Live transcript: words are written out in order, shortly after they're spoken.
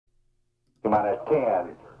Come on,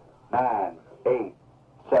 10, 9, 8,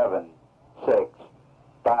 7, 6,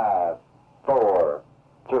 5, 4,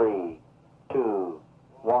 3, 2,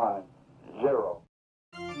 1, 0.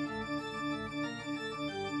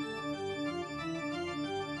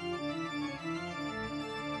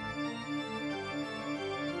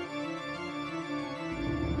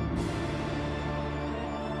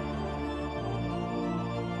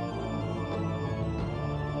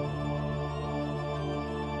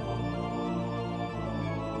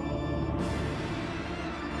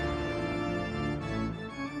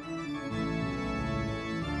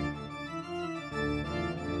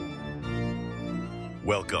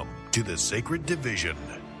 Welcome to the Sacred Division.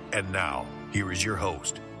 And now, here is your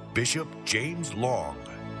host, Bishop James Long.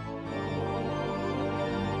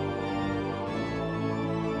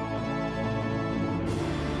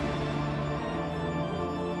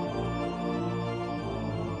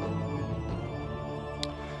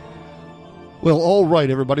 Well, all right,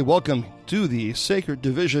 everybody. Welcome to the Sacred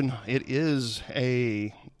Division. It is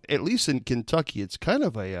at least in Kentucky, it's kind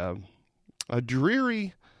of a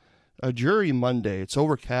dreary Monday. It's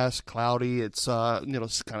overcast, cloudy. It's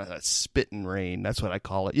it's kind of a spitting rain. That's what I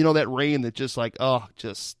call it. You know, that rain that just like, oh,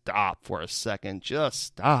 just stop for a second, just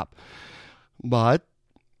stop. But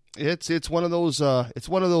it's one of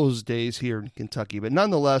those days here in Kentucky. But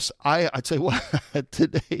nonetheless, I tell you what,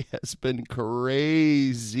 today has been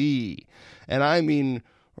crazy, and I mean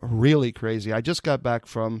really crazy. I just got back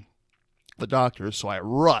from the doctor, so I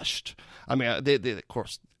rushed. I mean, they of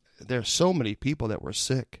course, there's so many people that were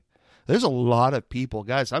sick. There's a lot of people,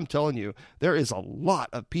 guys. I'm telling you, there is a lot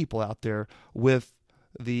of people out there with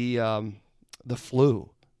the flu.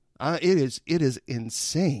 It is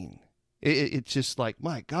insane. It's just like,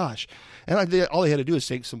 my gosh. And all I had to do is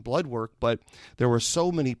take some blood work, but there were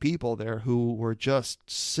so many people there who were just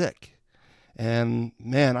sick. And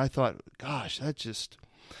man, I thought, gosh, that just.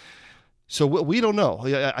 So we don't know.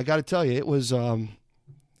 I got to tell you, it was.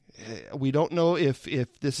 We don't know if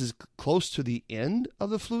this is close to the end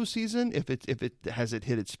of the flu season, if it has hit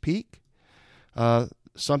its peak.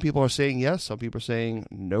 Some people are saying yes, some people are saying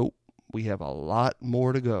nope. We have a lot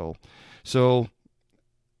more to go. So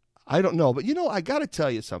I don't know, but I got to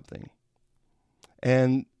tell you something.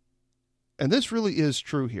 And this really is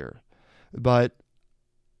true here. But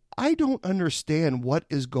I don't understand what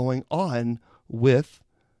is going on with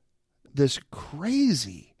this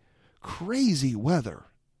crazy weather.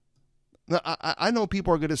 Now, I know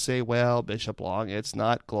people are going to say, "Well, Bishop Long, it's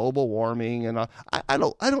not global warming," and I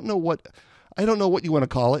don't know what you want to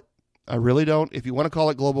call it. I really don't. If you want to call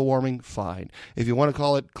it global warming, fine. If you want to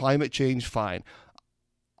call it climate change, fine.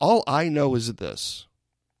 All I know is this: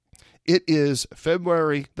 it is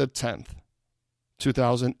February the 10th,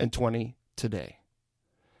 2020 today,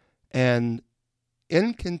 and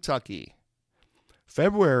in Kentucky,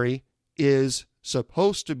 February is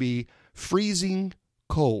supposed to be freezing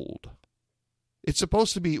cold. It's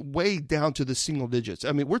supposed to be way down to the single digits.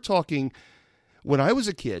 I mean, we're talking, when I was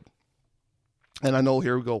a kid, and I know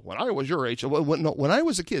here we go, when I was your age, when I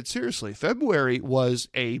was a kid, seriously, February was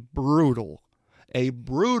a brutally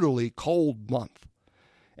cold month.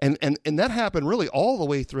 And that happened really all the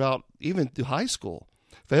way throughout, even through high school.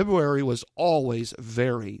 February was always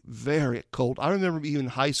very, very cold. I remember being in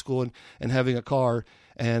high school and having a car,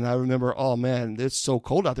 and I remember, oh man, it's so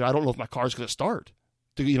cold out there. I don't know if my car's going to start.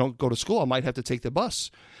 To go to school, I might have to take the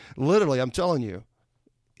bus. Literally, I'm telling you,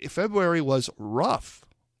 February was rough.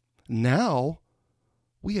 Now,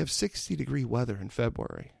 we have 60-degree weather in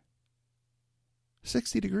February.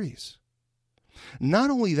 60 degrees. Not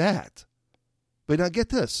only that, but now get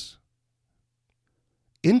this.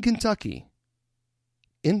 In Kentucky,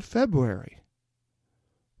 in February,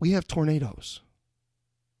 we have tornadoes.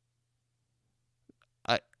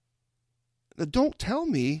 Don't tell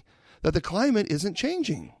me that the climate isn't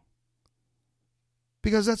changing.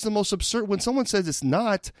 Because that's the most absurd. When someone says it's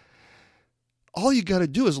not, all you got to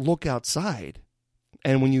do is look outside.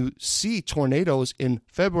 And when you see tornadoes in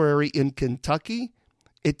February in Kentucky,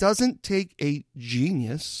 it doesn't take a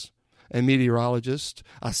genius, a meteorologist,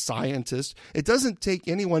 a scientist. It doesn't take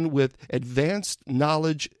anyone with advanced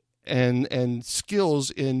knowledge and skills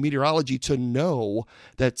in meteorology to know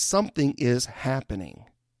that something is happening.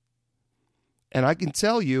 And I can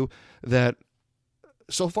tell you that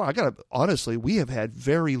so far, honestly, we have had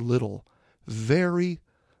very little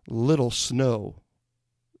snow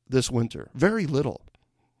this winter. Very little.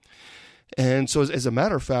 And so as a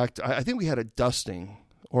matter of fact, I think we had a dusting,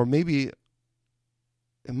 or maybe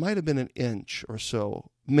it might have been an inch or so,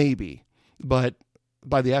 maybe. But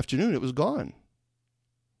by the afternoon, it was gone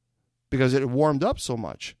because it had warmed up so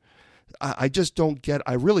much. I just don't get.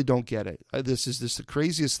 I really don't get it. This is the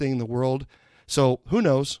craziest thing in the world. So who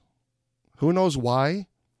knows? Who knows why?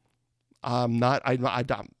 I'm not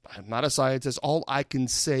a scientist. All I can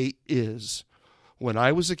say is, when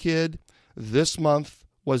I was a kid, this month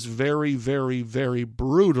was very, very, very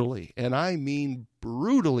brutally, and I mean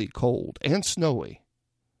brutally cold and snowy.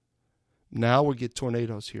 Now we get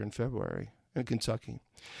tornadoes here in February in Kentucky.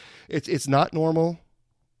 It's not normal,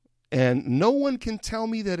 and no one can tell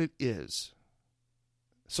me that it is.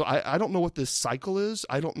 So I don't know what this cycle is.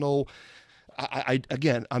 I don't know.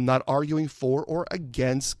 Again, I'm not arguing for or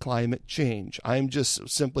against climate change. I'm just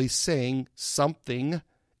simply saying something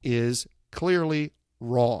is clearly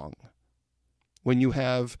wrong. When you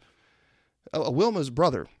have Wilma's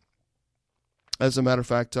brother, as a matter of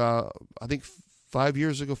fact, I think 4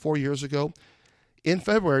 years ago, in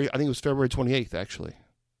February, I think it was February 28th, actually.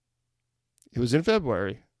 It was in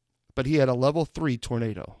February, but he had a level 3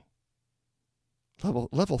 tornado.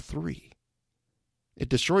 Level 3. It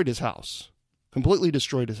destroyed his house. Completely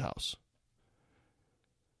destroyed his house.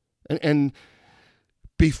 And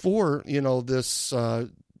before, this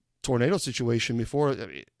tornado situation, before,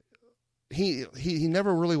 he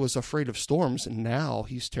never really was afraid of storms, and now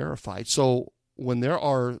he's terrified. So when there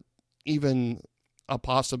are even a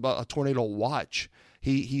tornado watch,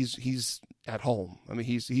 he's at home. I mean,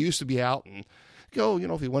 he used to be out and go,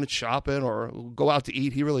 if he wanted shopping or go out to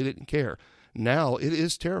eat, he really didn't care. Now it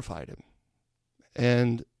is terrified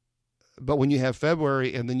him. But when you have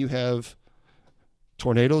February and then you have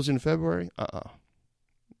tornadoes in February,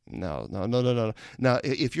 no. Now,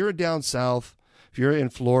 if you're down south, if you're in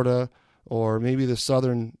Florida or maybe the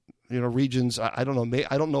southern, regions, I don't know.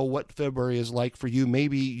 I don't know what February is like for you.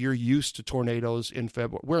 Maybe you're used to tornadoes in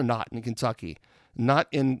February. We're not in Kentucky. No.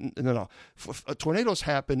 Tornadoes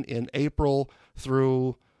happen in April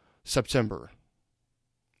through September.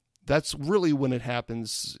 That's really when it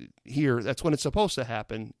happens here. That's when it's supposed to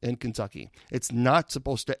happen in Kentucky. It's not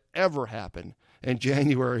supposed to ever happen in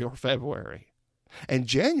January or February. And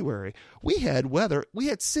January, we had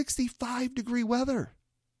 65-degree weather.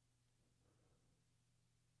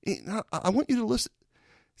 I want you to listen.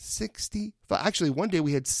 65. Actually, one day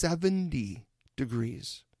we had 70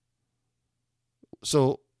 degrees.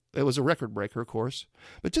 So it was a record breaker, of course.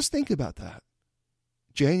 But just think about that.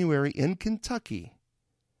 January in Kentucky,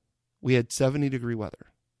 we had 70-degree weather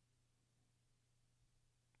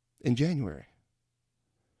in January.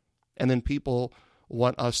 And then people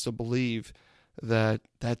want us to believe that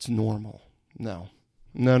that's normal. No,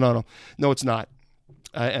 it's not.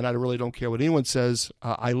 And I really don't care what anyone says.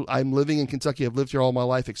 I'm living in Kentucky. I've lived here all my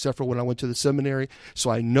life, except for when I went to the seminary. So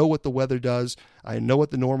I know what the weather does. I know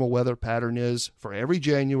what the normal weather pattern is for every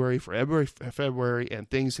January, for every February, and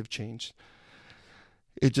things have changed.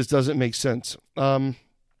 It just doesn't make sense.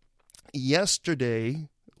 Yesterday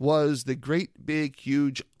was the great, big,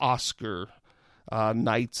 huge Oscar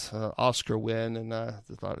night, Oscar win, and I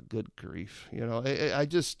thought, good grief. I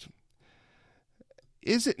just,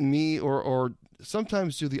 is it me or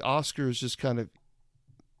sometimes do the Oscars just kind of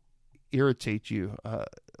irritate you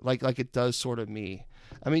like it does sort of me?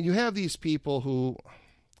 I mean, you have these people who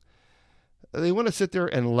they want to sit there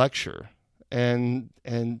and lecture, and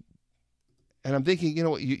I'm thinking,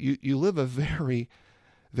 you live a very,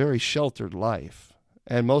 very sheltered life,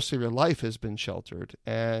 and most of your life has been sheltered,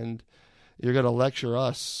 and you're going to lecture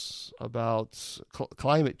us about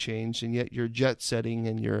climate change, and yet you're jet setting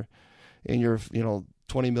in your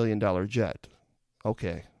 $20 million jet.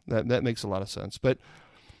 Okay, that makes a lot of sense. But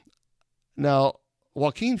now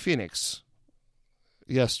Joaquin Phoenix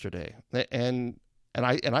yesterday, and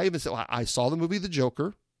I even said, I saw the movie The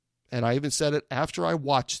Joker, and I even said it after I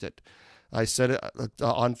watched it. I said it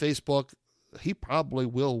on Facebook. He probably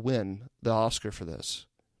will win the Oscar for this,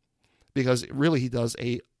 because really he does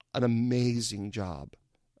an amazing job.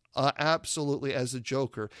 Absolutely, as a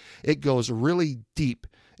Joker, it goes really deep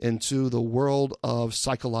into the world of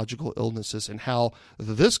psychological illnesses and how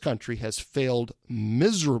this country has failed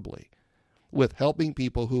miserably with helping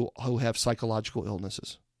people who have psychological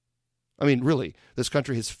illnesses. I mean, really, this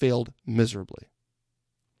country has failed miserably.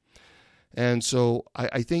 And so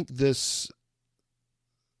I think this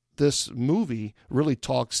movie really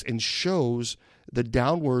talks and shows the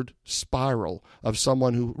downward spiral of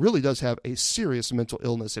someone who really does have a serious mental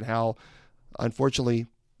illness, and how, unfortunately,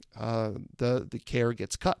 the care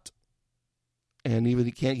gets cut, and even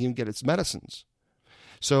he can't even get its medicines.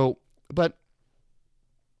 So, but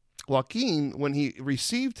Joaquin, when he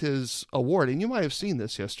received his award, and you might have seen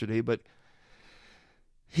this yesterday, but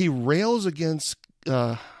he rails against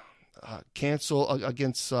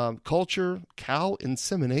culture, cow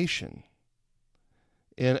insemination.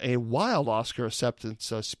 in a wild Oscar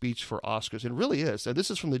acceptance speech for Oscars. It really is. And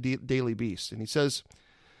this is from the Daily Beast. And he says,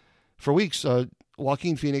 for weeks,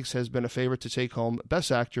 Joaquin Phoenix has been a favorite to take home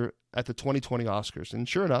Best Actor at the 2020 Oscars. And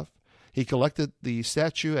sure enough, he collected the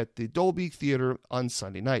statue at the Dolby Theater on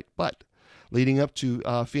Sunday night. But leading up to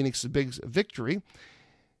Phoenix's big victory,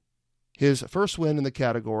 his first win in the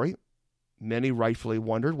category, many rightfully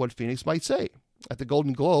wondered what Phoenix might say. At the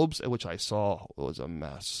Golden Globes, which I saw, was a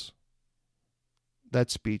mess. That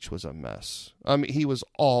speech was a mess. I mean, he was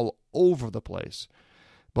all over the place.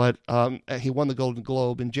 But he won the Golden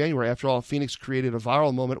Globe in January. After all, Phoenix created a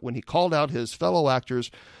viral moment when he called out his fellow actors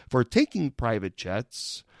for taking private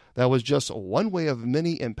jets. That was just one way of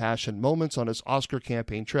many impassioned moments on his Oscar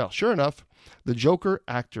campaign trail. Sure enough, the Joker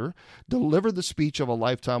actor delivered the speech of a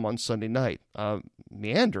lifetime on Sunday night.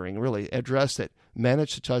 Meandering, really, address that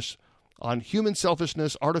managed to touch on human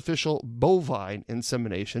selfishness, artificial bovine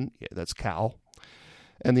insemination, yeah, that's cow,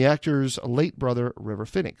 and the actor's late brother, River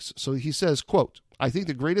Phoenix. So he says, quote, I think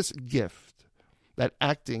the greatest gift that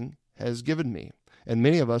acting has given me, and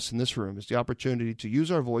many of us in this room, is the opportunity to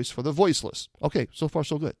use our voice for the voiceless. Okay, so far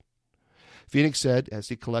so good. Phoenix said as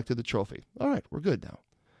he collected the trophy. All right, we're good now.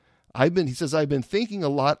 He says, I've been thinking a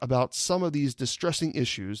lot about some of these distressing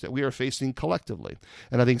issues that we are facing collectively.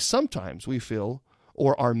 And I think sometimes we feel,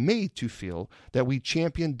 or are made to feel, that we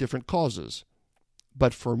champion different causes.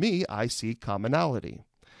 But for me, I see commonality.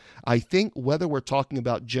 I think whether we're talking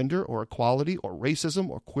about gender or equality or racism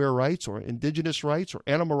or queer rights or indigenous rights or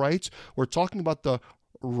animal rights, we're talking about the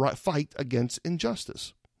fight against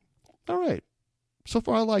injustice. All right. So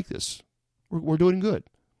far, I like this. We're doing good.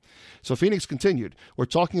 So Phoenix continued, we're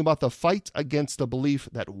talking about the fight against the belief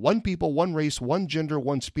that one people, one race, one gender,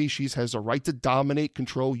 one species has a right to dominate,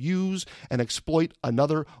 control, use, and exploit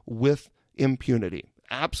another with impunity.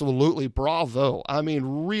 Absolutely. Bravo. I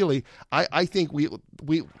mean, really, I think we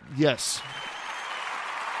yes.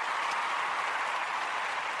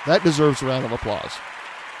 That deserves a round of applause.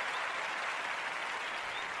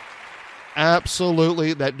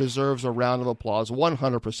 Absolutely, that deserves a round of applause.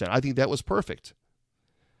 100%. I think that was perfect.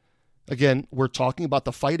 Again, we're talking about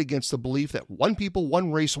the fight against the belief that one people,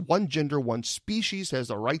 one race, one gender, one species has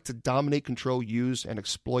the right to dominate, control, use, and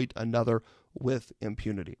exploit another with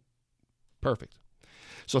impunity. Perfect.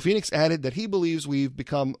 So Phoenix added that he believes we've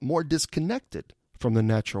become more disconnected from the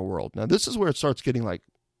natural world. Now, this is where it starts getting like,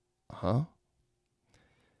 huh?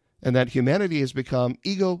 And that humanity has become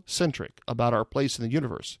egocentric about our place in the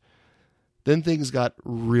universe. Then things got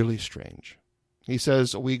really strange. He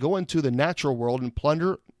says, we go into the natural world and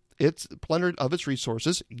plundered of its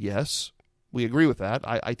resources. Yes, we agree with that.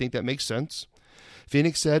 I think that makes sense.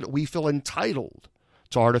 Phoenix said, we feel entitled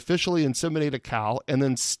to artificially inseminate a cow and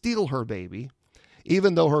then steal her baby,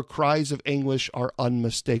 even though her cries of anguish are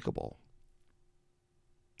unmistakable.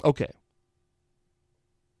 Okay.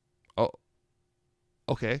 Oh,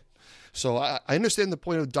 okay. So I understand the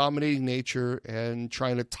point of dominating nature and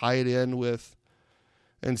trying to tie it in with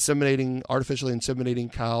artificially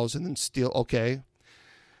inseminating cows and then steal. Okay.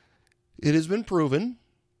 It has been proven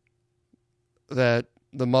that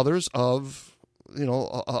the mothers of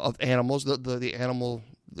animals, the animal,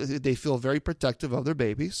 they feel very protective of their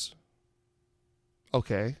babies.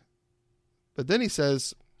 Okay. But then he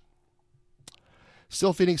says,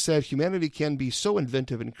 still Phoenix said, humanity can be so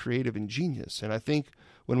inventive and creative and genius. And I think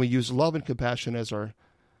when we use love and compassion as our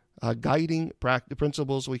guiding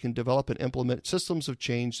principles, we can develop and implement systems of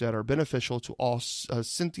change that are beneficial to all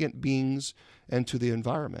sentient beings and to the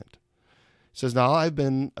environment. He says, now I've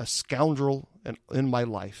been a scoundrel in my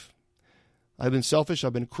life. I've been selfish,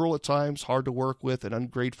 I've been cruel at times, hard to work with and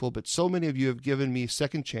ungrateful, but so many of you have given me a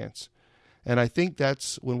second chance. And I think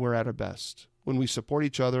that's when we're at our best, when we support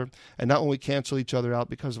each other and not when we cancel each other out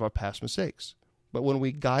because of our past mistakes, but when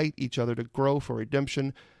we guide each other to grow for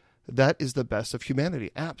redemption. That is the best of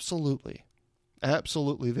humanity. Absolutely.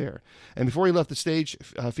 Absolutely there. And before he left the stage,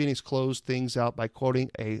 Phoenix closed things out by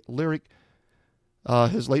quoting a lyric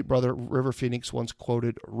his late brother, River Phoenix, once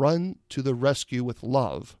quoted, "Run to the rescue with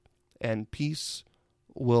love, and peace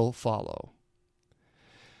will follow."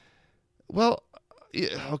 Well,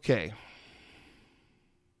 okay.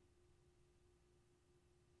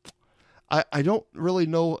 I don't really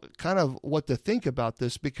know kind of what to think about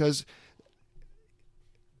this, because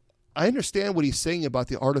I understand what he's saying about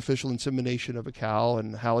the artificial insemination of a cow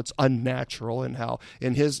and how it's unnatural, and how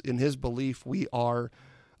in his belief we are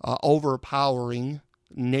overpowering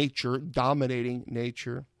nature, dominating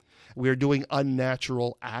nature. We are doing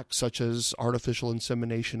unnatural acts such as artificial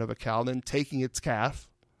insemination of a cow, and then taking its calf,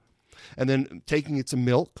 and then taking its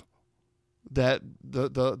milk, that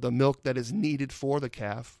the milk that is needed for the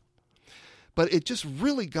calf. But it just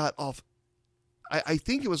really got off. I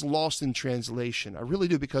think it was lost in translation. I really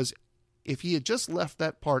do, because if he had just left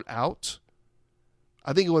that part out,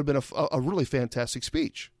 I think it would have been a really fantastic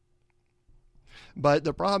speech. But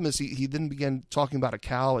the problem is he then began talking about a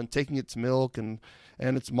cow and taking its milk and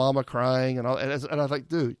its mama crying and all. And I was like,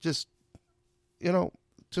 dude, just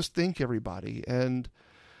think, everybody, and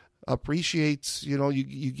appreciates,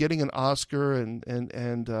 you getting an Oscar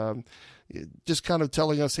and just kind of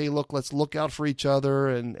telling us, hey, look, let's look out for each other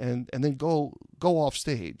and then go off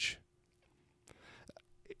stage.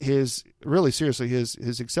 His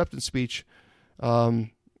acceptance speech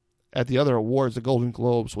at the other awards, the Golden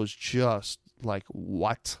Globes, was just like,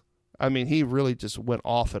 what? I mean, he really just went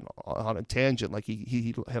off on a tangent, like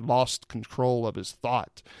he had lost control of his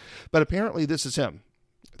thought. But apparently this is him.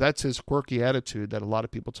 That's his quirky attitude that a lot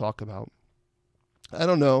of people talk about. I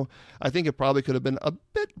don't know. I think it probably could have been a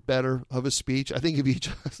bit better of a speech. I think if he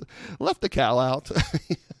just left the cow out,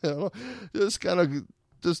 I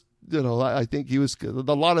think he was, a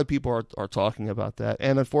lot of people are talking about that.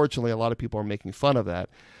 And unfortunately, a lot of people are making fun of that.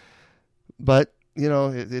 But,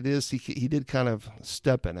 it is, he did kind of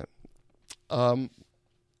step in it.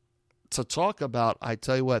 To talk about, I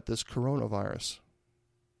tell you what, this coronavirus,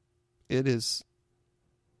 it is,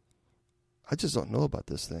 I just don't know about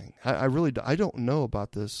this thing. I really don't know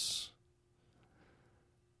about this.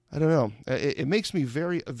 I don't know. It makes me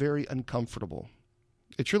very, very uncomfortable.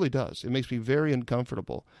 It truly does. It makes me very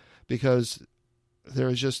uncomfortable because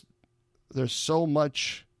there's so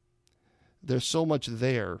much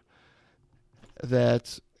there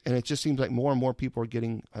that, and it just seems like more and more people are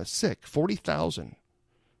getting sick. 40,000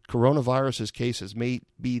 coronavirus cases may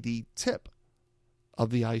be the tip of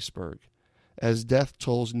the iceberg, as death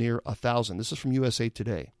tolls near 1,000. This is from USA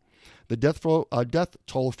Today. The death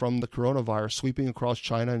toll from the coronavirus sweeping across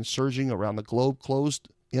China and surging around the globe closed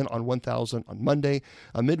in on 1,000 on Monday,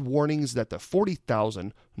 amid warnings that the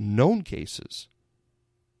 40,000 known cases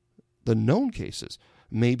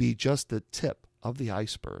may be just the tip of the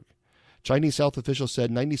iceberg. Chinese health officials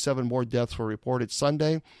said 97 more deaths were reported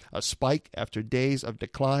Sunday, a spike after days of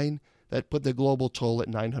decline that put the global toll at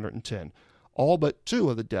 910. All but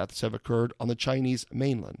 2 of the deaths have occurred on the Chinese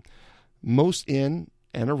mainland, most in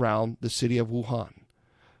and around the city of Wuhan.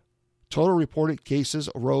 Total reported cases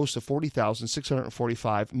rose to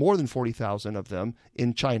 40,645, more than 40,000 of them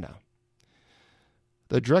in China.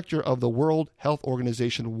 The director of the World Health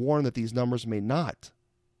Organization warned that these numbers may not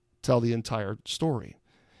tell the entire story.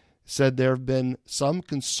 Said there have been some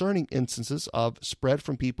concerning instances of spread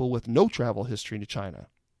from people with no travel history to China.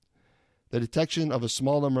 The detection of a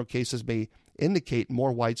small number of cases may indicate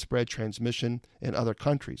more widespread transmission in other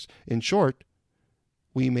countries. In short,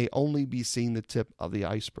 we may only be seeing the tip of the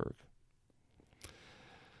iceberg.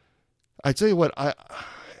 I tell you what, and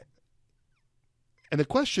the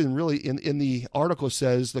question really in the article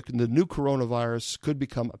says the new coronavirus could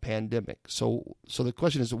become a pandemic. So the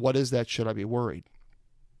question is, what is that? Should I be worried?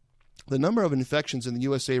 The number of infections in the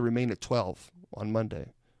USA remained at 12 on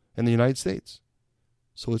Monday in the United States.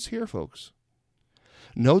 So it's here, folks.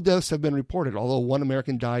 No deaths have been reported, although 1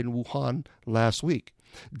 American died in Wuhan last week.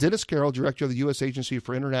 Dennis Carroll, director of the U.S. Agency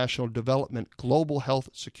for International Development, Global Health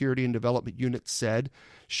Security and Development Unit, said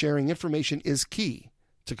sharing information is key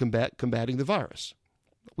to combating the virus.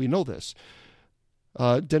 We know this.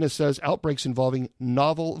 Dennis says outbreaks involving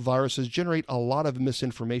novel viruses generate a lot of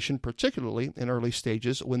misinformation, particularly in early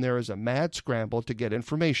stages when there is a mad scramble to get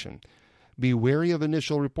information. Be wary of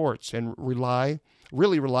initial reports and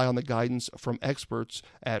really rely on the guidance from experts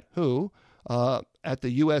at WHO, at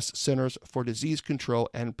the U.S. Centers for Disease Control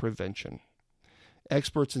and Prevention.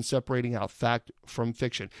 Experts in separating out fact from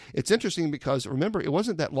fiction. It's interesting because, remember, it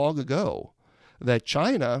wasn't that long ago that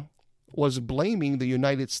China was blaming the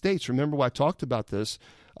United States. Remember, I talked about this.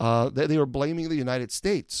 They were blaming the United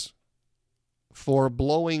States for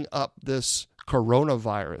blowing up this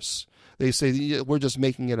coronavirus. They say we're just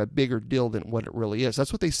making it a bigger deal than what it really is.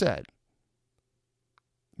 That's what they said.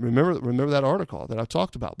 Remember that article that I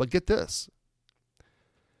talked about. But get this.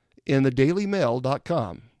 In the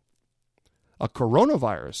dailymail.com, a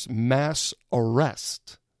coronavirus mass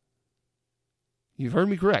arrest. You've heard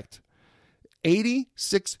me correct.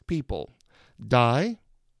 86 people die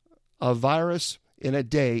of virus in a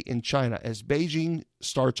day in China as Beijing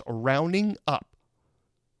starts rounding up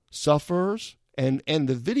sufferers, and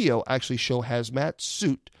the video actually show hazmat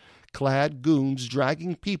suit clad goons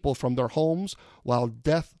dragging people from their homes while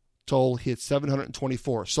death toll hit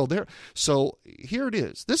 724. So here it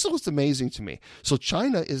is. This is what's amazing to me. So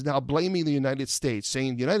China is now blaming the United States,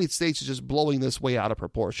 saying the United States is just blowing this way out of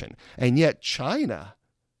proportion. And yet China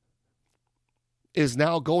is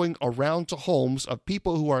now going around to homes of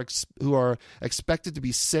people who are expected to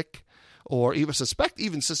be sick, or even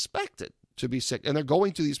suspected to be sick, and they're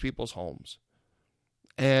going to these people's homes,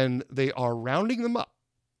 and they are rounding them up.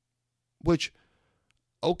 Which,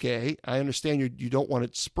 okay, I understand you don't want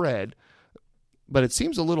it spread, but it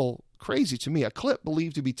seems a little crazy to me. A clip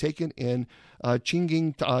believed to be taken in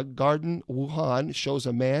Qingyin Garden, Wuhan, shows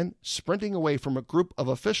a man sprinting away from a group of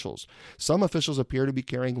officials. Some officials appear to be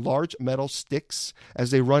carrying large metal sticks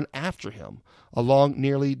as they run after him along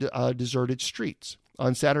nearly deserted streets.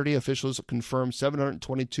 On Saturday, officials confirmed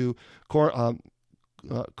 722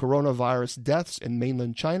 coronavirus deaths in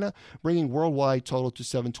mainland China, bringing worldwide total to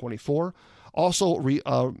 724. Also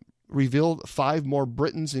revealed 5 more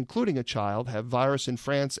Britons, including a child, have virus in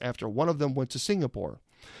France after one of them went to Singapore.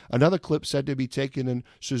 Another clip said to be taken in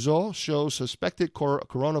Suzhou shows suspected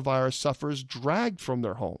coronavirus sufferers dragged from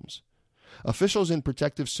their homes. Officials in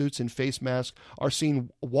protective suits and face masks are seen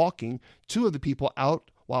walking 2 of the people out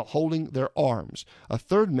while holding their arms. A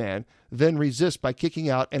third man then resists by kicking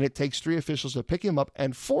out, and it takes 3 officials to pick him up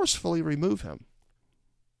and forcefully remove him.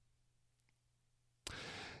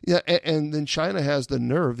 Yeah, and then China has the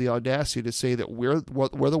nerve, the audacity to say that we're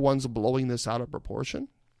the ones blowing this out of proportion.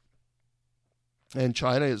 And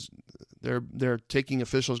China they're taking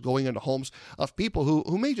officials going into homes of people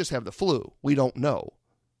who may just have the flu, we don't know,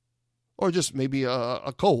 or just maybe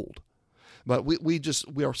a cold. But we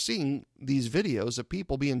are seeing these videos of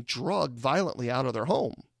people being drugged violently out of their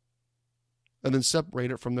home and then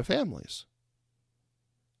separated from their families.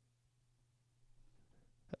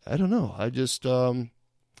 I don't know.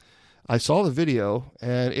 I saw the video,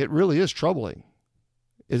 and it really is troubling.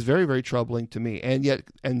 It's very, very troubling to me. And yet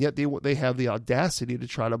they have the audacity to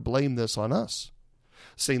try to blame this on us,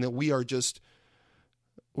 saying that we're just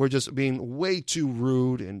being way too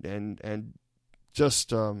rude and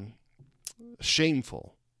just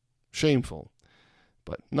shameful.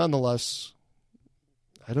 But nonetheless,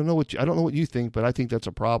 I don't know what you think, but I think that's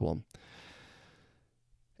a problem.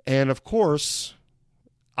 And of course,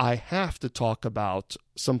 I have to talk about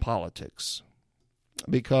some politics,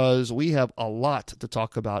 because we have a lot to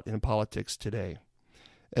talk about in politics today,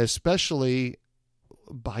 especially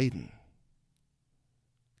Biden.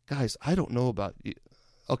 Guys, I don't know about you.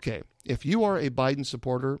 Okay, if you are a Biden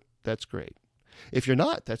supporter, that's great. If you're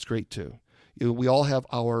not, that's great too. We all have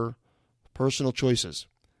our personal choices.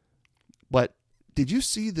 But did you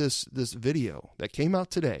see this video that came out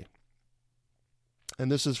today?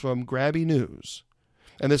 And this is from Grabby News.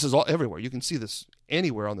 And this is all everywhere. You can see this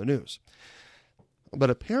anywhere on the news.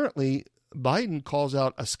 But apparently, Biden calls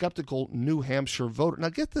out a skeptical New Hampshire voter. Now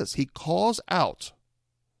get this. He calls out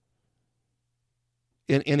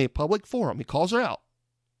in a public forum. He calls her out.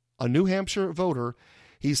 A New Hampshire voter.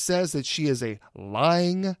 He says that she is a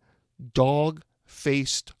lying,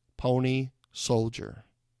 dog-faced pony soldier.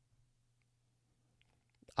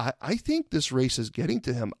 I think this race is getting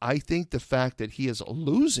to him. I think the fact that he is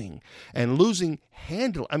losing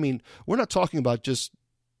handle. I mean, we're not talking about just,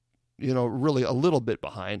 really a little bit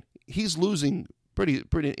behind. He's losing pretty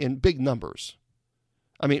in big numbers.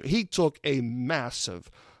 I mean, he took a massive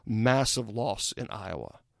loss in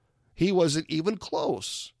Iowa. He wasn't even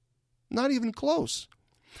close. Not even close.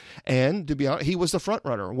 And to be honest, he was the front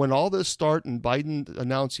runner. When all this started and Biden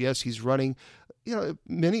announced, yes, he's running,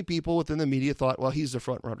 many people within the media thought, well, he's the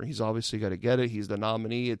front runner. He's obviously got to get it. He's the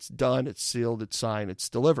nominee. It's done. It's sealed. It's signed. It's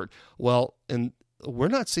delivered. Well, and we're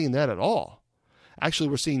not seeing that at all. Actually,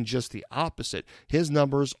 we're seeing just the opposite. His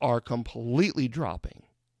numbers are completely dropping.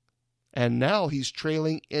 And now he's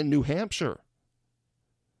trailing in New Hampshire.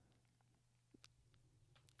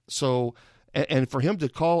 So, and for him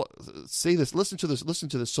to say this, listen to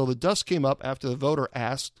this. So the dust came up after the voter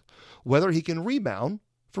asked whether he can rebound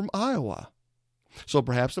from Iowa. So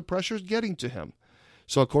perhaps the pressure is getting to him.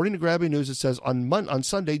 So according to Grabby News, it says on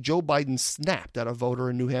Sunday, Joe Biden snapped at a voter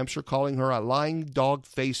in New Hampshire, calling her a lying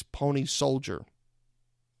dog-faced pony soldier.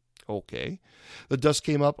 Okay. The dust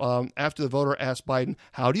came up after the voter asked Biden,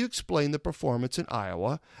 how do you explain the performance in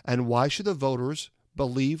Iowa, and why should the voters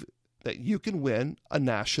believe that you can win a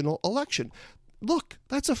national election? Look,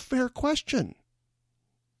 that's a fair question.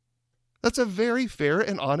 That's a very fair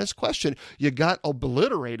and honest question. You got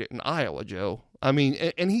obliterated in Iowa, Joe. I mean,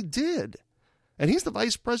 and he did. And he's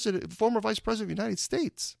the former vice president of the United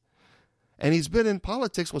States. And he's been in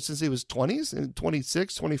politics since he was 20s, and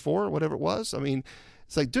 26, 24, whatever it was. I mean,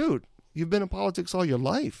 it's like, dude, you've been in politics all your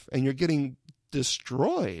life, and you're getting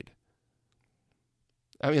destroyed.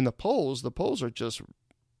 I mean, the polls are just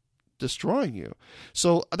destroying you.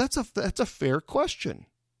 So that's a fair question.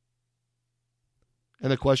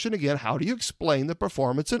 And the question again, how do you explain the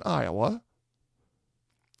performance in Iowa?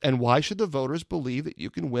 And why should the voters believe that you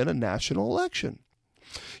can win a national election?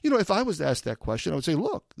 If I was asked that question, I would say,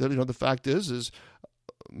 look, the fact is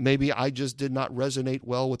maybe I just did not resonate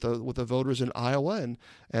well with the voters in Iowa,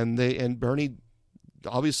 and Bernie,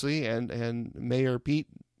 obviously, and Mayor Pete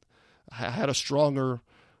had a stronger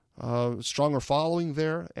following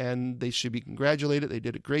there, and they should be congratulated. They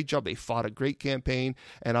did a great job. They fought a great campaign,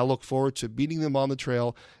 and I look forward to beating them on the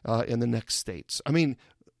trail in the next states. I mean,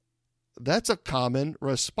 that's a common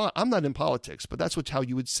response. I'm not in politics, but that's how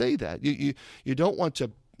you would say that. You don't want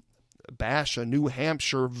to bash a New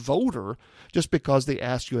Hampshire voter just because they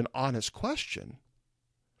asked you an honest question.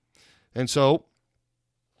 And so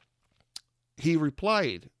he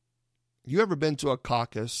replied, "You ever been to a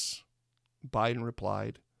caucus?" Biden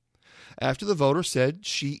replied. After the voter said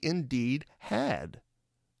she indeed had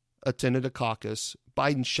attended a caucus,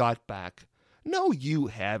 Biden shot back, "No, you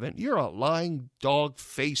haven't. You're a lying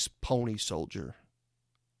dog-faced pony soldier."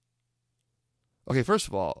 Okay, first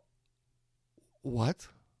of all, what?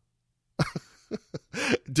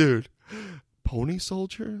 Dude, pony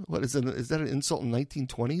soldier? What is it? Is that an insult in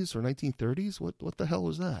 1920s or 1930s? What the hell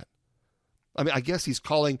was that? I mean, I guess he's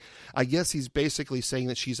basically saying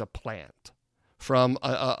that she's a plant from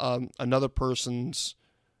another person's,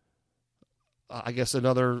 I guess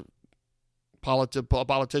another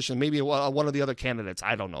politician, maybe one of the other candidates.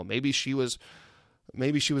 I don't know. Maybe she was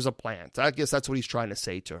a plant. I guess that's what he's trying to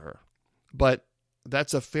say to her. But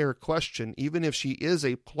that's a fair question. Even if she is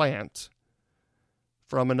a plant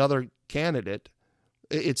from another candidate,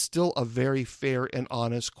 it's still a very fair and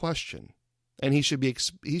honest question. And he should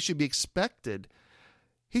expect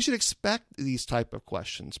these type of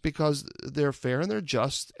questions because they're fair and they're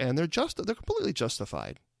just and they're completely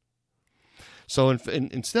justified. So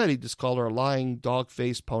instead, he just called her a lying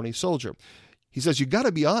dog-faced pony soldier. He says, "You got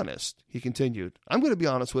to be honest," he continued. "I'm going to be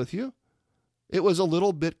honest with you. It was a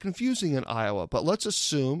little bit confusing in Iowa, but let's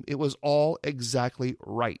assume it was all exactly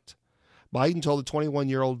right." Biden told the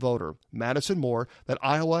 21-year-old voter, Madison Moore, that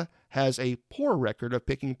Iowa has a poor record of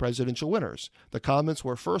picking presidential winners. The comments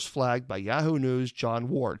were first flagged by Yahoo News' John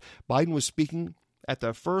Ward. Biden was speaking at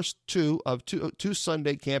the first two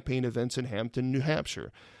Sunday campaign events in Hampton, New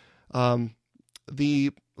Hampshire.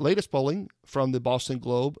 The latest polling from the Boston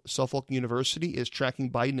Globe, Suffolk University, is tracking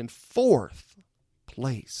Biden in fourth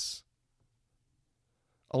place,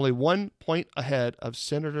 only 1 point ahead of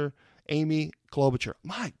Senator Amy Klobuchar.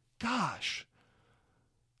 My gosh.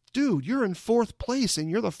 Dude, you're in fourth place,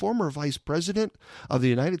 and you're the former vice president of the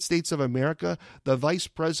United States of America, the vice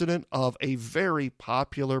president of a very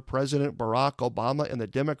popular President Barack Obama in the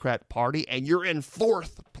Democrat Party, and you're in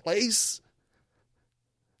fourth place?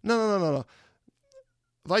 No.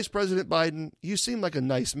 Vice President Biden, you seem like a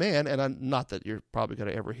nice man, and not that you're probably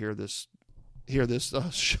going to ever hear this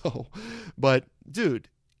show, but dude,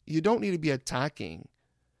 you don't need to be attacking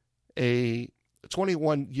a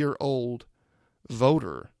 21-year-old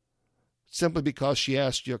voter simply because she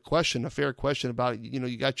asked you a fair question about,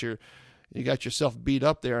 you got yourself beat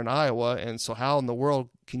up there in Iowa, and so how in the world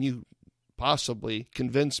can you possibly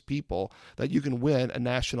convince people that you can win a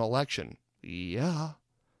national election? Yeah.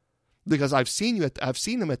 Because I've seen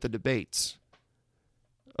him at the debates.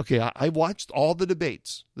 Okay, I watched all the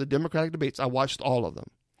debates, the Democratic debates. I watched all of them,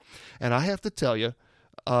 and I have to tell you,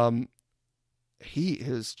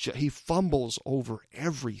 he fumbles over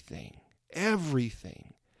everything,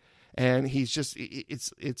 and he's just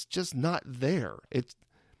it's just not there. It's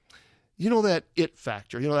that it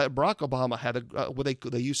factor. That Barack Obama had what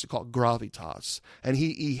they used to call gravitas, and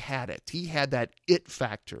he had it. He had that it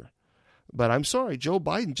factor. But I'm sorry, Joe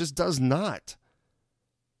Biden just does not.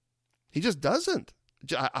 He just doesn't.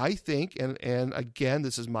 I think, and again,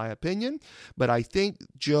 this is my opinion, but I think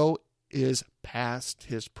Joe is past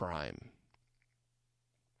his prime.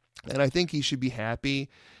 And I think he should be happy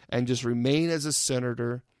and just remain as a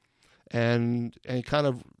senator and kind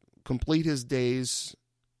of complete his days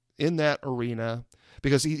in that arena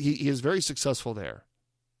because he is very successful there.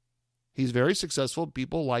 He's very successful.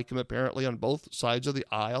 People like him apparently on both sides of the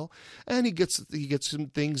aisle, and he gets some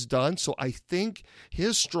things done. So I think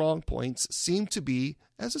his strong points seem to be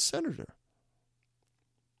as a senator.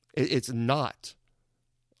 It's not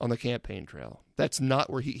on the campaign trail. That's not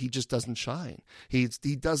where he just doesn't shine. He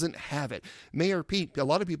doesn't have it. Mayor Pete, a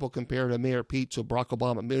lot of people compare Mayor Pete to Barack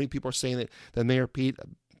Obama. Many people are saying that Mayor Pete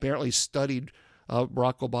apparently studied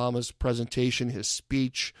Barack Obama's presentation, his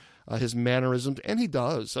speech, his mannerisms, and he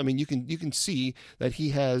does. I mean, you can see that he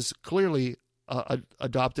has clearly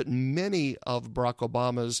adopted many of Barack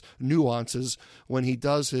Obama's nuances when he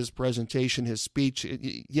does his presentation, his speech.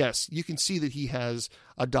 Yes, you can see that he has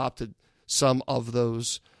adopted some of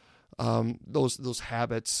those those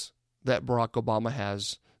habits that Barack Obama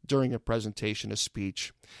has during a presentation, a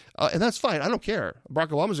speech, and that's fine. I don't care. Barack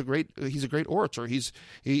Obama's he's a great orator. He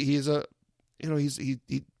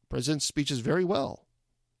presents speeches very well,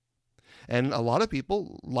 and a lot of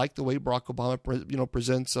people like the way Barack Obama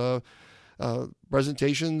presents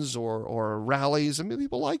presentations or rallies. I mean,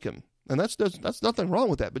 people like him, and that's nothing wrong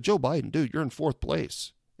with that. But Joe Biden, dude, you're in 4th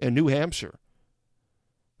place in New Hampshire.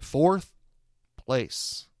 4th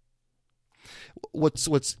place. What's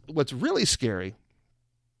really scary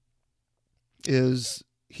is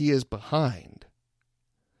he is behind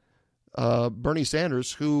Bernie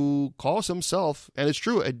Sanders, who calls himself, and it's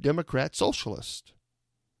true, a Democrat socialist,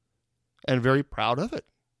 and very proud of it.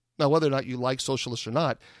 Now, whether or not you like socialists or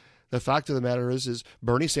not, the fact of the matter is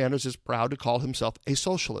Bernie Sanders is proud to call himself a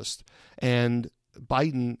socialist, and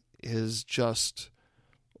Biden is just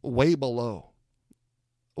way below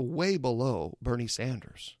Bernie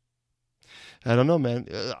Sanders. I don't know, man.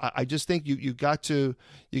 I just think you got to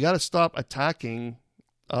stop attacking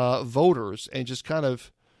voters and just kind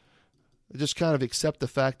of accept the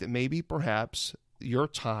fact that maybe perhaps your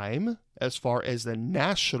time as far as the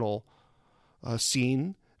national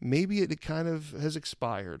scene, maybe it kind of has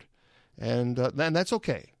expired, and that's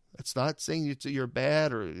okay. It's not saying you're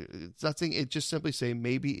bad, or it's not saying, it just simply say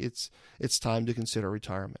maybe it's time to consider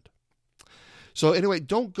retirement. So anyway,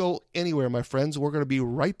 don't go anywhere, my friends. We're going to be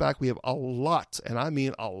right back. We have a lot, and I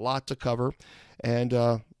mean a lot, to cover. And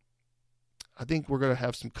I think we're going to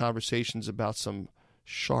have some conversations about some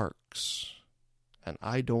sharks. And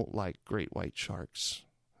I don't like great white sharks.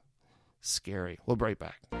 Scary. We'll be right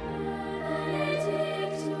back.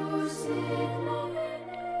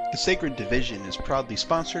 The Sacred Division is proudly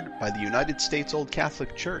sponsored by the United States Old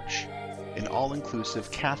Catholic Church, an all-inclusive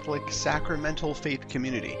Catholic sacramental faith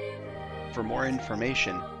community. For more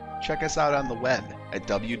information, check us out on the web at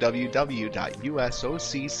www.usocc.org.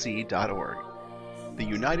 The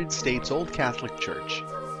United States Old Catholic Church,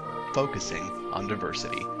 focusing on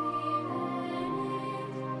diversity.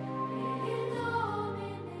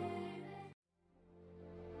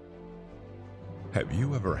 Have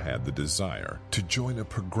you ever had the desire to join a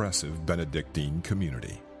progressive Benedictine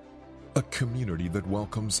community? A community that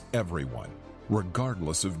welcomes everyone,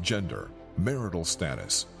 regardless of gender, marital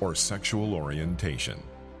status, or sexual orientation?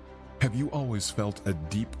 Have you always felt a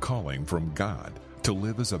deep calling from God to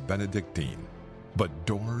live as a Benedictine, but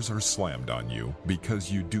doors are slammed on you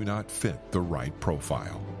because you do not fit the right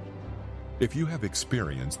profile? If you have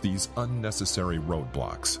experienced these unnecessary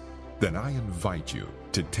roadblocks, then I invite you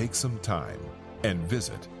to take some time and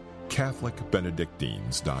visit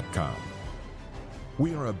CatholicBenedictines.com.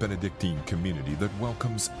 We are a Benedictine community that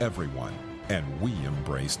welcomes everyone, and we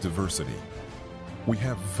embrace diversity. We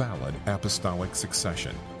have valid apostolic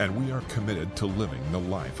succession, and we are committed to living the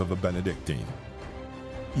life of a Benedictine.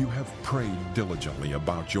 You have prayed diligently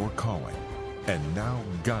about your calling, and now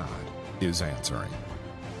God is answering.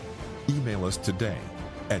 Email us today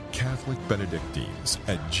at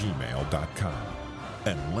CatholicBenedictines@gmail.com,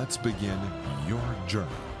 and let's begin your journey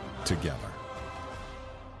together.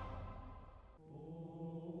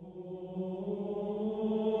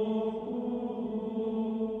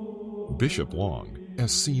 Bishop Long,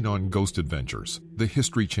 as seen on Ghost Adventures, the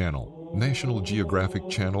History Channel, National Geographic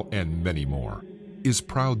Channel, and many more, is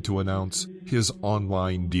proud to announce his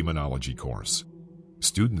online demonology course.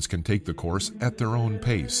 Students can take the course at their own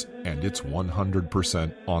pace, and it's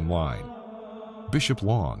 100% online. Bishop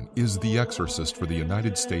Long is the exorcist for the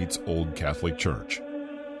United States Old Catholic Church.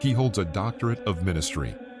 He holds a Doctorate of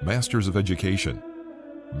Ministry, Masters of Education,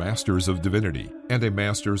 Masters of Divinity, and a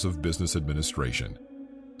Masters of Business Administration.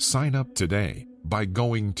 Sign up today by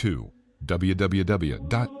going to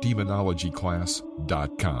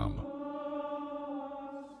www.demonologyclass.com.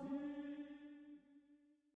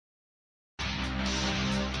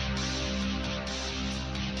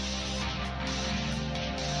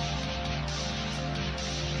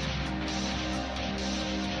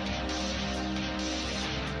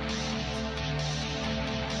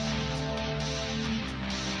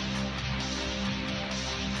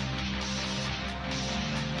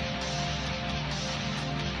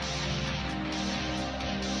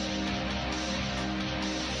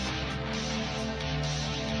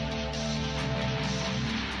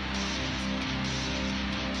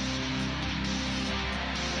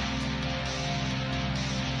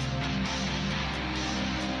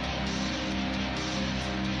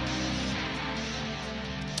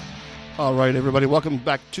 All right, everybody, welcome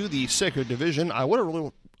back to the Sacred Division. I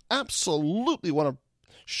absolutely want to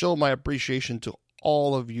show my appreciation to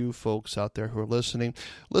all of you folks out there who are listening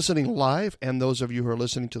live, and those of you who are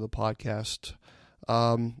listening to the podcast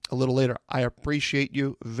a little later. I appreciate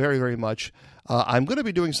you very, very much. I'm going to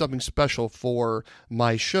be doing something special for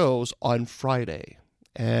my shows on Friday.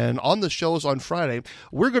 And on the shows on Friday,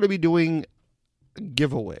 we're going to be doing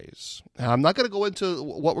giveaways. Now, I'm not going to go into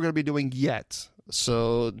what we're going to be doing yet,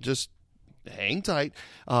 so just hang tight.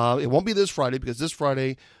 It won't be this Friday because this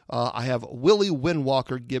Friday I have Willie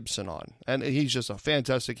Windwalker Gibson on, and he's just a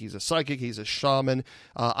fantastic. He's a psychic. He's a shaman.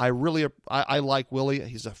 I like Willie.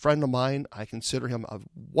 He's a friend of mine. I consider him a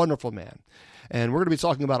wonderful man, and we're going to be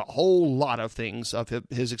talking about a whole lot of things of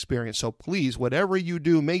his experience. So please, whatever you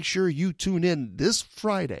do, make sure you tune in this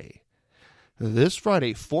Friday,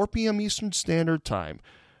 4 p.m. Eastern Standard Time,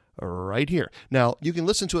 right here. Now, you can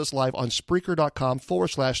listen to us live on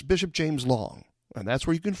Spreaker.com/Bishop James Long, and that's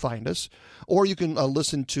where you can find us. Or you can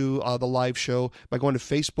listen to the live show by going to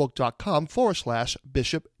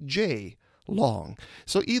Facebook.com/Bishop J Long.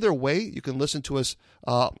 So either way, you can listen to us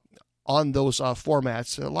on those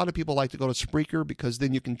formats. A lot of people like to go to Spreaker because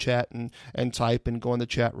then you can chat and type and go in the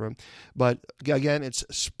chat room. But again, it's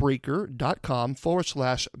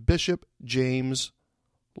Spreaker.com/Bishop James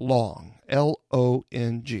Long, Long,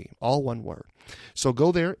 all one word. So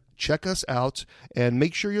go there, check us out, and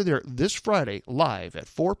make sure you're there this Friday live at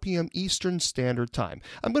 4 p.m. Eastern Standard Time.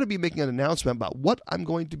 I'm going to be making an announcement about what I'm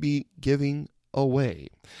going to be giving away.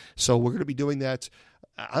 So we're going to be doing that.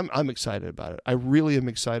 I'm excited about it. I really am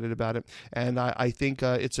excited about it, and I think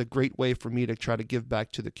it's a great way for me to try to give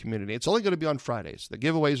back to the community. It's only going to be on Fridays. The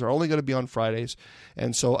giveaways are only going to be on Fridays,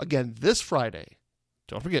 and so again, this Friday,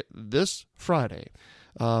 don't forget, this Friday,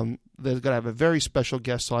 they're going to have a very special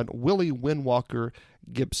guest on, Willie Windwalker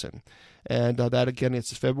Gibson, and that again,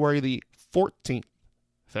 it's February the 14th,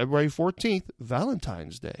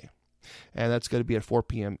 Valentine's Day, and that's going to be at 4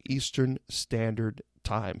 p.m. Eastern Standard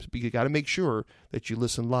Times. But you got to make sure that you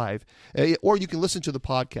listen live, or you can listen to the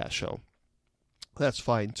podcast show. That's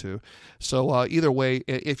fine too. So either way,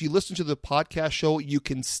 if you listen to the podcast show, you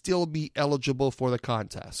can still be eligible for the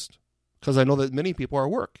contest, because I know that many people are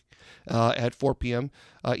at work at 4 p.m.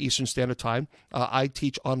 Eastern Standard Time. I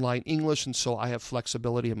teach online English, and so I have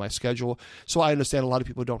flexibility in my schedule. So I understand a lot of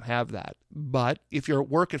people don't have that. But if you're at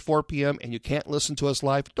work at 4 p.m. and you can't listen to us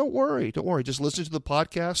live, don't worry. Just listen to the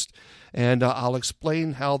podcast, and I'll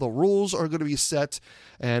explain how the rules are going to be set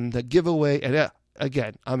and the giveaway. And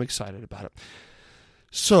again, I'm excited about it.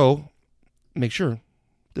 So make sure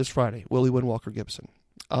this Friday, Willie Windwalker Gibson.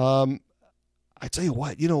 I tell you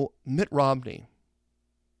what, Mitt Romney,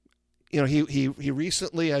 he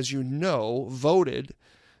recently, as you know, voted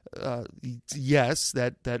yes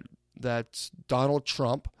that Donald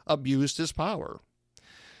Trump abused his power,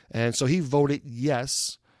 and so he voted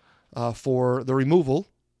yes for the removal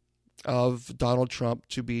of Donald Trump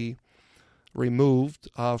to be removed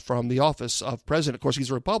from the office of president. Of course,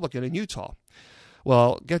 he's a Republican in Utah.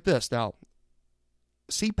 Well, get this now,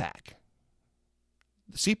 CPAC,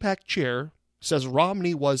 the CPAC chair says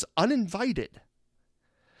Romney was uninvited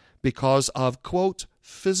because of, quote,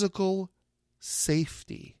 physical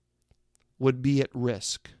safety would be at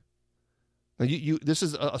risk. Now, this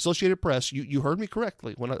is Associated Press. You heard me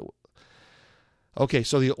correctly. Okay,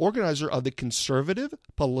 so the organizer of the Conservative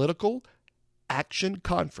Political Action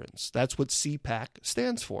Conference, that's what CPAC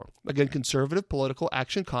stands for. Again, Conservative Political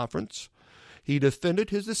Action Conference. He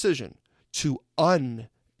defended his decision to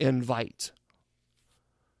uninvite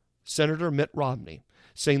Senator Mitt Romney,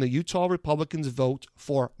 saying the Utah Republicans' vote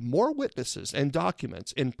for more witnesses and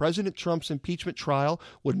documents in President Trump's impeachment trial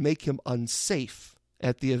would make him unsafe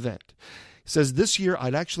at the event. He says, this year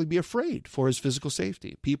I'd actually be afraid for his physical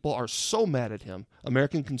safety. People are so mad at him.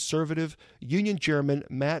 American Conservative Union Chairman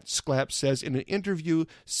Matt Schlapp says in an interview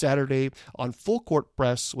Saturday on Full Court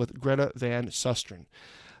Press with Greta Van Susteren.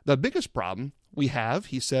 The biggest problem we have,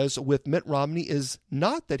 he says, with Mitt Romney is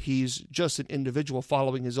not that he's just an individual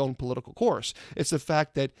following his own political course. It's the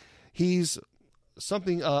fact that he's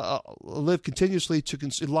something live continuously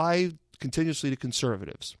to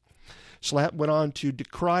conservatives. Schlapp went on to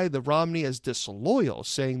decry the Romney as disloyal,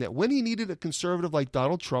 saying that when he needed a conservative like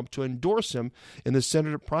Donald Trump to endorse him in the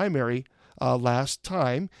Senate primary last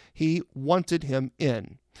time, he wanted him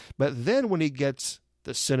in. But then when he gets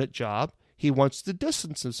the Senate job, he wants to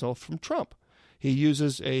distance himself from Trump. He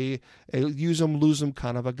uses a use-em, lose-em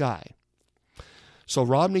kind of a guy. So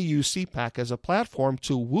Romney used CPAC as a platform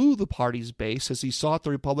to woo the party's base as he sought the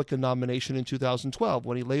Republican nomination in 2012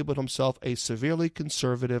 when he labeled himself a severely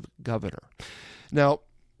conservative governor. Now,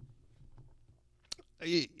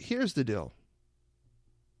 here's the deal.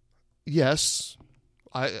 Yes,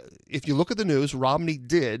 if you look at the news, Romney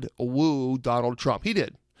did woo Donald Trump. He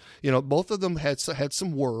did. Both of them had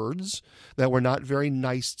some words that were not very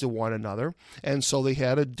nice to one another, and so they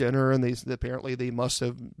had a dinner, and apparently they must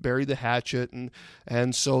have buried the hatchet,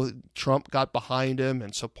 and so Trump got behind him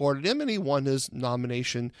and supported him, and he won his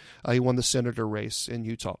nomination. He won the senator race in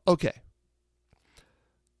Utah. Okay,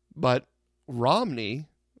 but Romney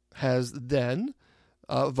has then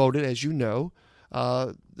voted, as you know,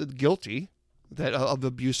 guilty of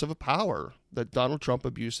abuse of power, that Donald Trump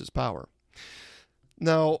abused his power.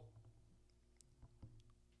 Now,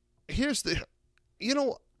 here's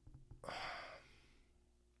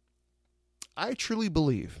I truly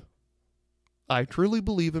believe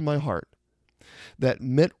in my heart that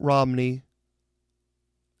Mitt Romney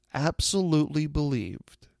absolutely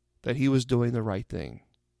believed that he was doing the right thing.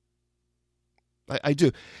 I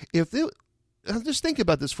do. Just think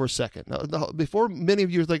about this for a second. Now, before many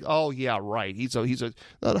of you are like, "Oh yeah, right. He's a."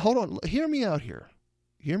 No, hold on. Hear me out here.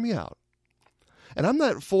 Hear me out. And I'm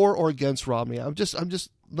not for or against Romney.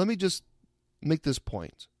 Let me just make this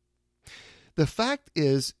point. The fact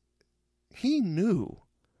is, he knew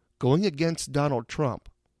going against Donald Trump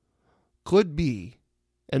could be,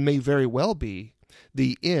 and may very well be,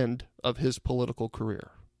 the end of his political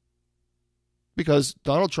career. Because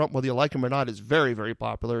Donald Trump, whether you like him or not, is very, very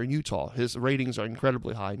popular in Utah. His ratings are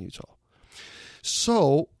incredibly high in Utah.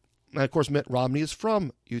 So, and of course, Mitt Romney is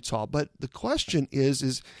from Utah. But the question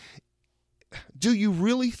is do you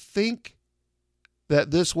really think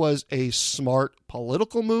that this was a smart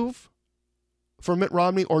political move for Mitt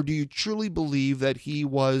Romney, or do you truly believe that he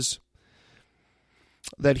was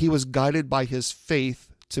guided by his faith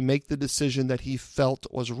to make the decision that he felt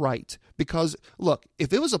was right? Because, look,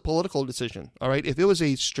 if it was a political decision, all right, if it was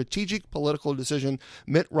a strategic political decision,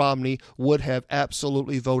 Mitt Romney would have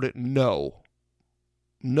absolutely voted no.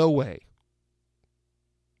 No way.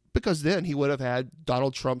 Because then he would have had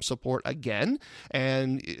Donald Trump support again.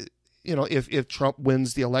 And, if Trump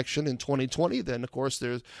wins the election in 2020, then, of course,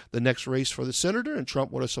 there's the next race for the senator, and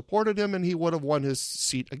Trump would have supported him, and he would have won his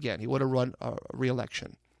seat again. He would have run a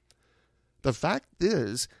re-election. The fact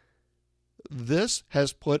is, this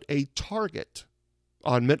has put a target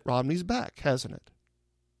on Mitt Romney's back, hasn't it?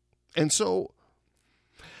 And so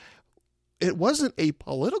it wasn't a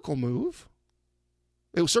political move.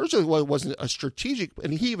 It certainly wasn't a strategic,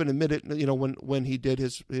 and he even admitted, when he did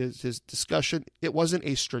his discussion, it wasn't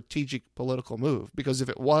a strategic political move. Because if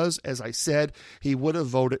it was, as I said, he would have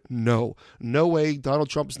voted no. No way, Donald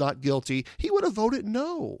Trump's not guilty. He would have voted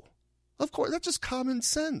no. Of course, that's just common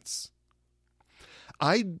sense.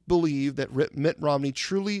 I believe that Mitt Romney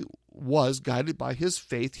truly was guided by his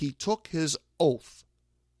faith. He took his oath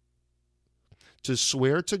to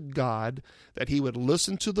swear to God that he would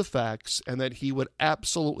listen to the facts and that he would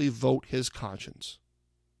absolutely vote his conscience.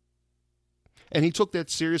 And he took that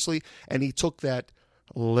seriously, and he took that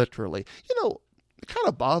literally. It kind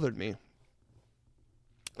of bothered me.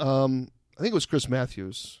 I think it was Chris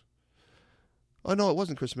Matthews. Oh, no, it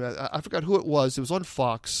wasn't Chris Matthews. I forgot who it was. It was on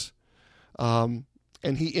Fox.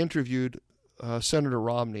 And he interviewed Senator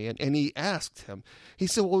Romney, and he asked him, he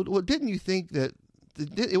said, well, didn't you think that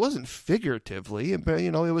it wasn't figuratively, it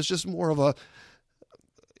was just more of a,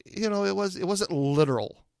 it wasn't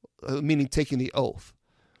literal, meaning taking the oath.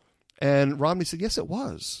 And Romney said, yes, it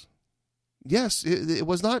was. Yes, it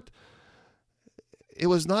was not,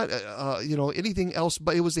 anything else,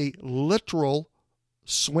 but it was a literal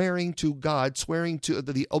swearing to God,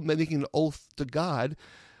 making an oath to God.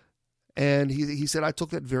 And he said, I took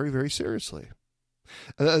that very, very seriously.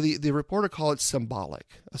 The reporter called it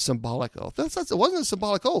a symbolic oath. It wasn't a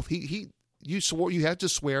symbolic oath. You swore, you had to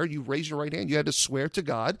swear, you raised your right hand, you had to swear to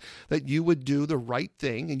God that you would do the right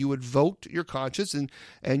thing and you would vote your conscience,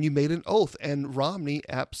 and you made an oath. And Romney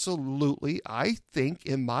absolutely, I think,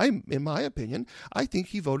 in my opinion, I think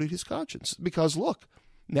he voted his conscience. Because look,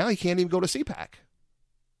 now he can't even go to CPAC.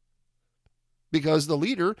 Because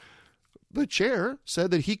the chair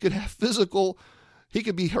said that he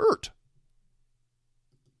could be hurt.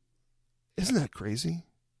 Isn't that crazy?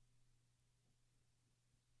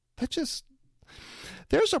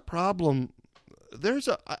 There's a problem.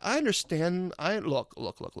 I understand.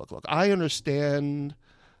 Look. I understand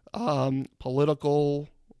political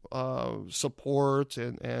support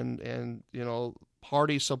and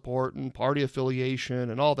party support and party affiliation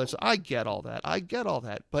and all that. So I get all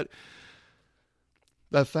that. But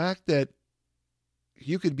the fact that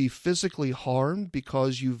you could be physically harmed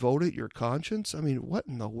because you voted your conscience, I mean, what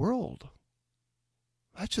in the world?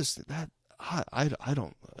 I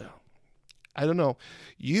don't know.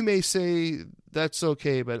 You may say that's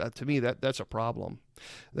okay, but to me that's a problem.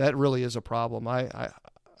 That really is a problem. I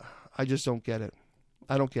just don't get it.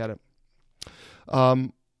 I don't get it.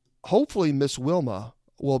 hopefully Miss Wilma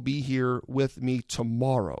will be here with me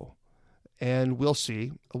tomorrow, and we'll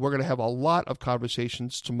see. We're going to have a lot of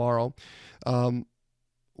conversations tomorrow. One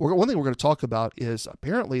thing we're going to talk about is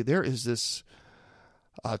apparently there is this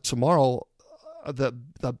tomorrow, the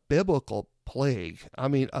biblical plague. I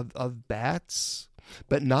mean, of bats.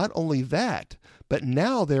 But not only that, but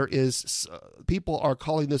now there is, people are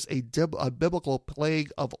calling this a biblical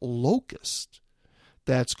plague of locusts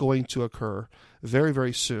that's going to occur very,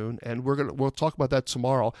 very soon. And we'll talk about that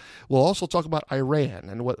tomorrow. We'll also talk about Iran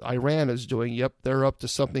and what Iran is doing. Yep, they're up to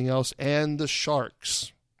something else. And the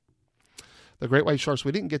sharks. The great white sharks.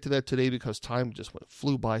 We didn't get to that today because time just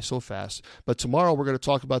flew by so fast. But tomorrow we're going to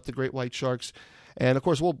talk about the great white sharks. And, of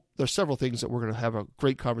course, there's several things that we're going to have a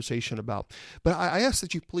great conversation about. But I ask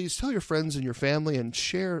that you please tell your friends and your family and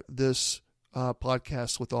share this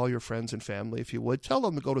podcast with all your friends and family, if you would. Tell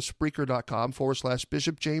them to go to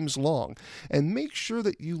Spreaker.com/Bishop James Long and make sure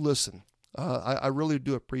that you listen. I really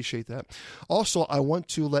do appreciate that. Also, I want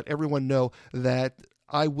to let everyone know that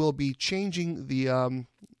I will be changing the...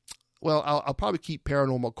 I'll probably keep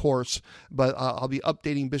Paranormal Course, but I'll be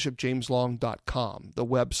updating BishopJamesLong.com, the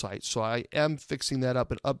website. So I am fixing that up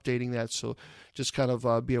and updating that, so just kind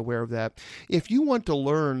of be aware of that. If you want to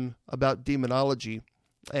learn about demonology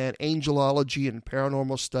and angelology and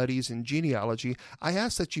paranormal studies and genealogy, I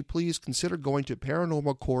ask that you please consider going to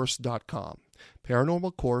ParanormalCourse.com,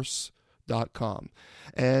 ParanormalCourse.com,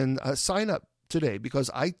 and sign up today, because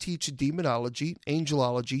I teach demonology,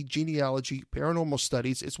 angelology, genealogy, paranormal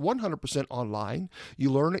studies. It's 100% online. You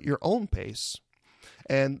learn at your own pace,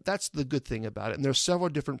 and that's the good thing about it. And there's several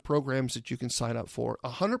different programs that you can sign up for.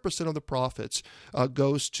 100% of the profits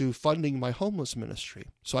goes to funding my homeless ministry.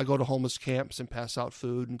 So I go to homeless camps and pass out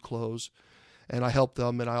food and clothes, and I help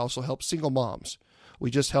them, and I also help single moms. We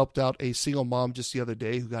just helped out a single mom just the other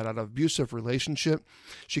day who got out of an abusive relationship.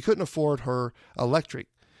 She couldn't afford her electric,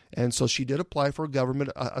 and so she did apply for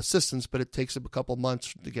government assistance, but it takes a couple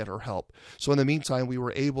months to get her help. So in the meantime, we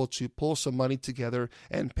were able to pull some money together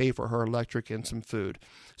and pay for her electric and some food.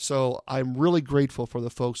 So I'm really grateful for the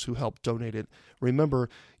folks who helped donate it. Remember,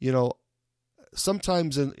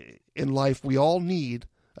 sometimes in life, we all need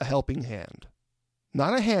a helping hand.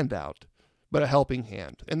 Not a handout, but a helping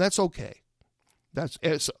hand. And that's okay.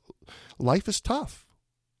 Life is tough.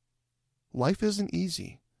 Life isn't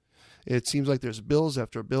easy. It seems like there's bills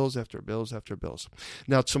after bills after bills after bills.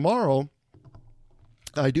 Now, tomorrow,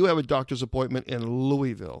 I do have a doctor's appointment in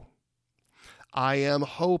Louisville. I am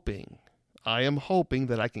hoping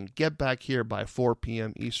that I can get back here by 4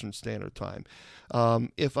 p.m. Eastern Standard Time.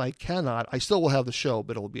 If I cannot, I still will have the show,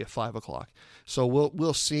 but it will be at 5 o'clock. So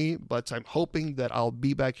we'll see, but I'm hoping that I'll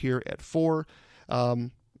be back here at 4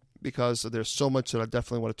 because there's so much that I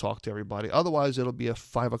definitely want to talk to everybody. Otherwise, it'll be a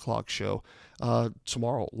 5 o'clock show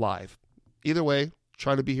tomorrow live. Either way,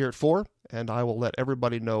 try to be here at 4, and I will let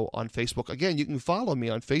everybody know on Facebook. Again, you can follow me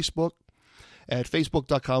on Facebook at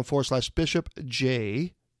facebook.com/Bishop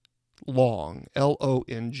J Long, Long.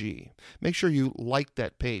 Make sure you like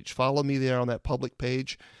that page. Follow me there on that public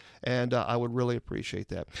page, and I would really appreciate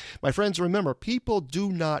that. My friends, remember, people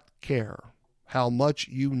do not care how much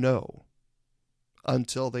you know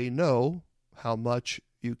until they know how much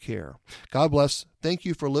you care. God bless. Thank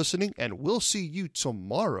you for listening, and we'll see you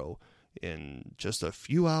tomorrow in just a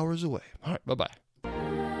few hours away. All right, bye-bye.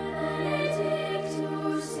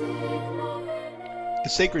 The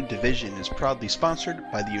Sacred Division is proudly sponsored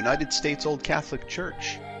by the United States Old Catholic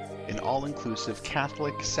Church, an all-inclusive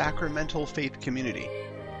Catholic sacramental faith community.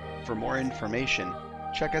 For more information,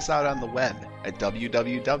 check us out on the web at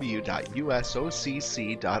www.usocc.org.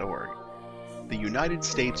 The United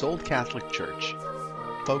States Old Catholic Church,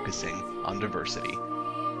 focusing on diversity.